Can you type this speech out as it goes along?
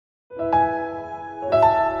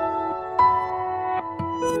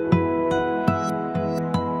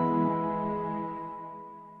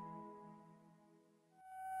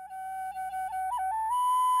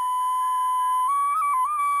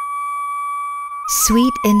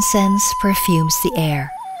Sweet incense perfumes the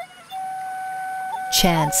air.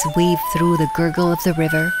 Chants weave through the gurgle of the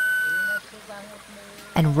river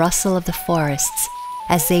and rustle of the forests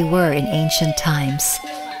as they were in ancient times.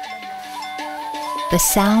 The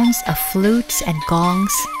sounds of flutes and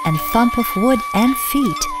gongs and thump of wood and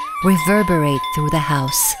feet reverberate through the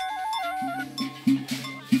house.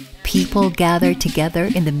 People gather together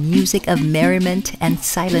in the music of merriment and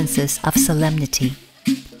silences of solemnity,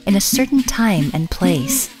 in a certain time and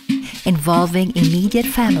place, involving immediate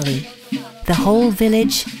family, the whole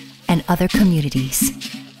village, and other communities.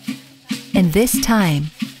 In this time,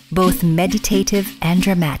 both meditative and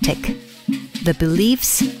dramatic, the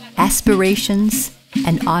beliefs, aspirations,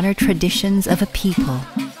 and honor traditions of a people,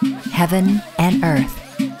 heaven and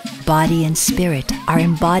earth, body and spirit are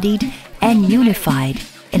embodied and unified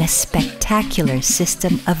in a spectacular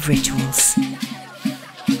system of rituals.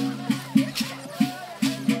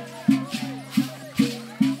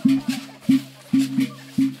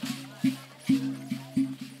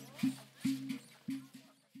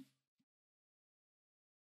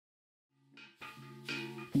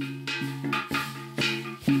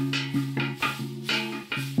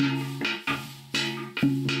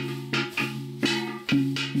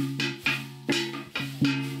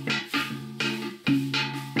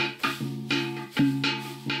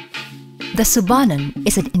 The Subanen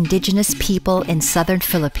is an indigenous people in southern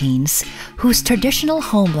Philippines whose traditional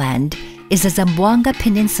homeland is the Zamboanga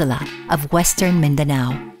Peninsula of western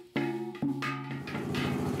Mindanao.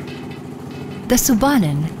 The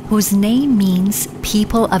Subanen, whose name means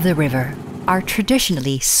people of the river, are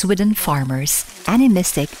traditionally Swidden farmers,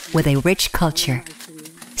 animistic with a rich culture,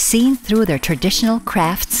 seen through their traditional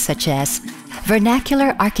crafts such as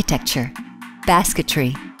vernacular architecture,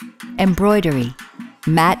 basketry, embroidery,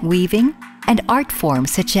 mat weaving, and art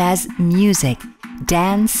forms such as music,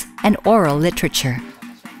 dance, and oral literature.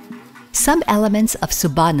 Some elements of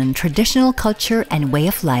Subanen traditional culture and way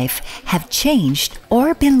of life have changed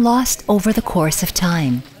or been lost over the course of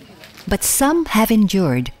time, but some have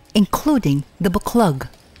endured, including the Buklog.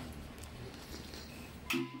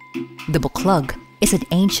 The Buklog is an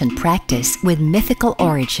ancient practice with mythical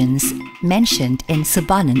origins mentioned in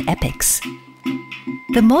Subanen epics.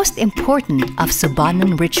 The most important of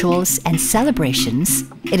Subanen rituals and celebrations,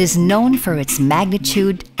 it is known for its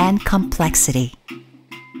magnitude and complexity.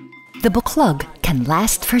 The Buklog can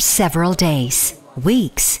last for several days,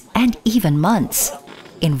 weeks, and even months,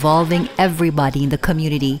 involving everybody in the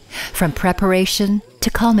community from preparation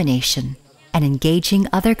to culmination, and engaging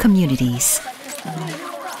other communities.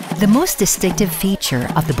 The most distinctive feature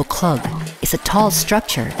of the Buklog is a tall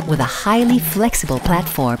structure with a highly flexible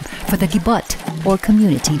platform for the gibot, or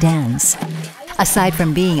community dance. Aside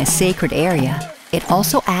from being a sacred area, it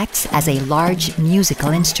also acts as a large musical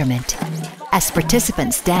instrument. As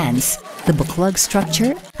participants dance, the Buklog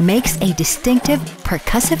structure makes a distinctive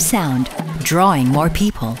percussive sound, drawing more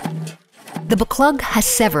people. The Buklog has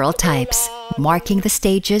several types, marking the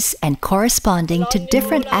stages and corresponding to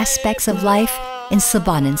different aspects of life in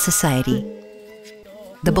Subanen society.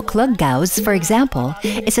 The Buklog Gaus, for example,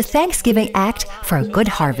 is a thanksgiving act for a good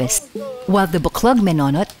harvest, while the Buklog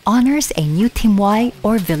Menonot honors a new timway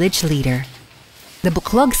or village leader. The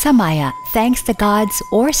Buklog Samaya thanks the gods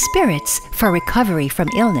or spirits for recovery from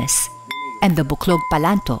illness, and the Buklog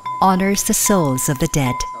Palanto honors the souls of the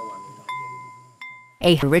dead.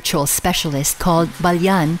 A ritual specialist called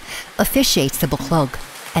Balyan officiates the Buklog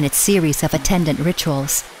and its series of attendant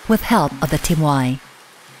rituals with help of the timway.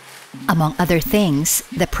 Among other things,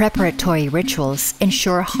 the preparatory rituals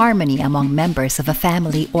ensure harmony among members of a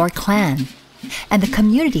family or clan, and the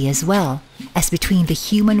community as well as between the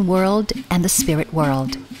human world and the spirit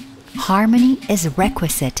world. Harmony is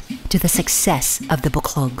requisite to the success of the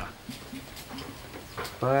Buklog.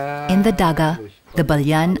 In the daga, the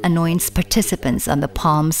Balyan anoints participants on the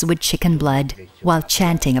palms with chicken blood while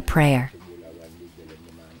chanting a prayer.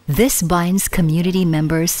 This binds community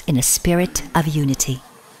members in a spirit of unity.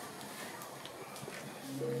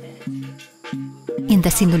 In the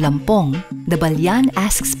Sinulampong, the Balyan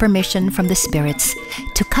asks permission from the spirits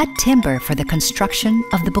to cut timber for the construction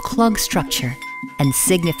of the Buklog structure and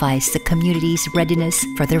signifies the community's readiness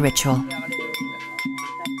for the ritual.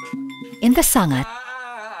 In the Sangat,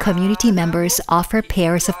 community members offer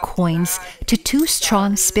pairs of coins to two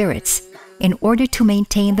strong spirits in order to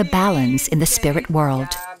maintain the balance in the spirit world.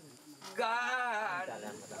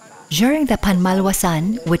 During the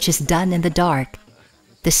Panmalwasan, which is done in the dark,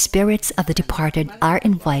 the spirits of the departed are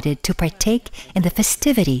invited to partake in the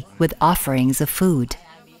festivity with offerings of food.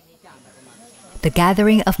 The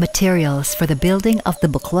gathering of materials for the building of the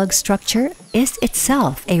Buklog structure is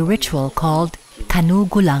itself a ritual called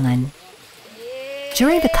kanugulangan.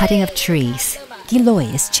 During the cutting of trees,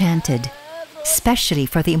 Giloy is chanted, especially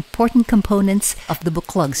for the important components of the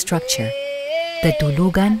Buklog structure, the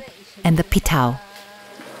dulugan and the pitaw.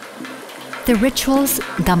 The rituals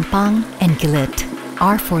gampang and gilit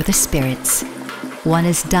are for the spirits. One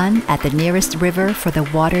is done at the nearest river for the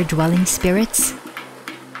water-dwelling spirits,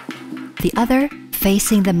 the other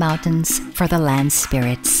facing the mountains for the land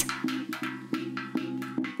spirits.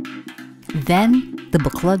 Then the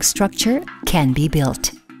Buklog structure can be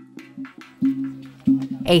built.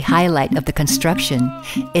 A highlight of the construction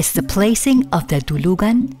is the placing of the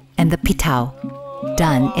dulugan and the pitaw,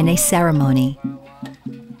 done in a ceremony.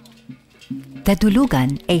 The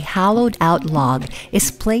dulugan, a hollowed-out log,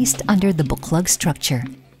 is placed under the Buklog structure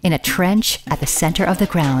in a trench at the center of the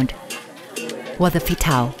ground, while the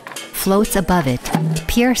pitaw floats above it,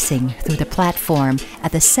 piercing through the platform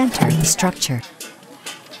at the center of the structure.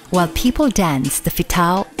 While people dance, the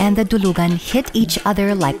pitaw and the dulugan hit each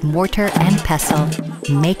other like mortar and pestle,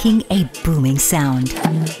 making a booming sound.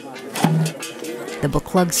 The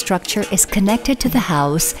Buklog structure is connected to the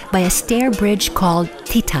house by a stair bridge called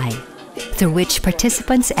titay, through which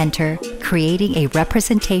participants enter, creating a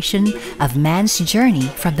representation of man's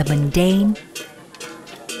journey from the mundane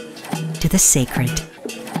to the sacred.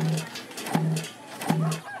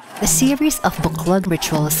 The series of Buklog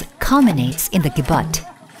rituals culminates in the gibat,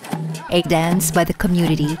 a dance by the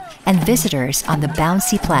community and visitors on the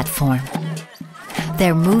bouncy platform.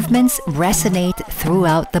 Their movements resonate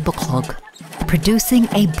throughout the Buklog, producing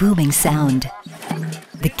a booming sound.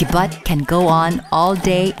 The gibat can go on all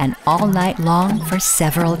day and all night long for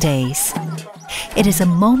several days. It is a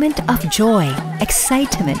moment of joy,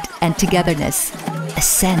 excitement, and togetherness, a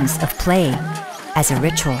sense of play, as a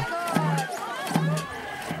ritual.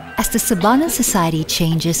 As the Subanen society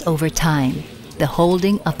changes over time, the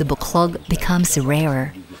holding of the Buklog becomes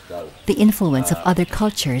rarer. The influence of other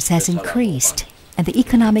cultures has increased, and the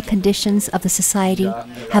economic conditions of the society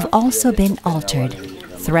have also been altered,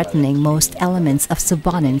 threatening most elements of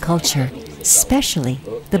Subanen culture, especially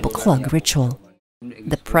the Buklog ritual.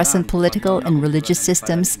 The present political and religious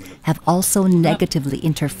systems have also negatively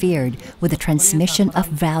interfered with the transmission of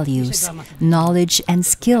values, knowledge, and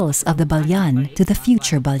skills of the Balyan to the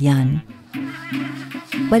future Balyan.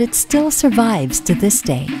 But it still survives to this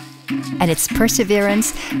day, and its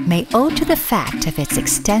perseverance may owe to the fact of its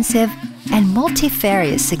extensive and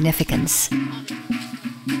multifarious significance.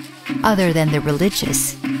 Other than the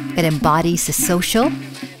religious, it embodies the social,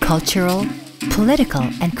 cultural, political,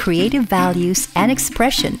 and creative values and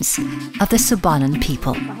expressions of the Subanen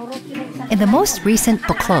people. In the most recent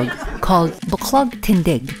Buklog, called Buklog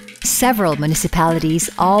Tindig, several municipalities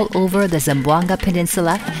all over the Zamboanga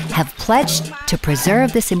Peninsula have pledged to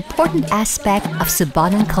preserve this important aspect of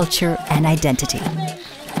Subanen culture and identity.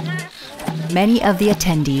 Many of the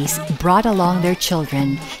attendees brought along their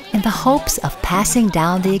children in the hopes of passing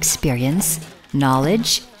down the experience,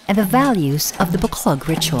 knowledge, and the values of the Buklog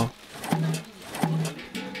ritual.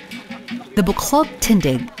 The Buklog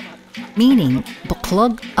Tindig, meaning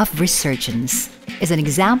Buklog of Resurgence, is an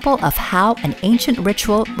example of how an ancient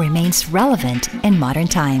ritual remains relevant in modern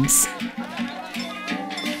times.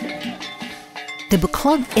 The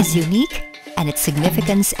Buklog is unique, and its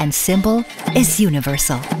significance and symbol is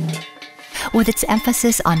universal. With its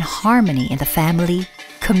emphasis on harmony in the family,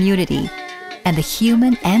 community, and the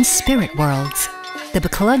human and spirit worlds, the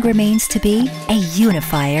Buklog remains to be a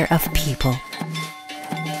unifier of people.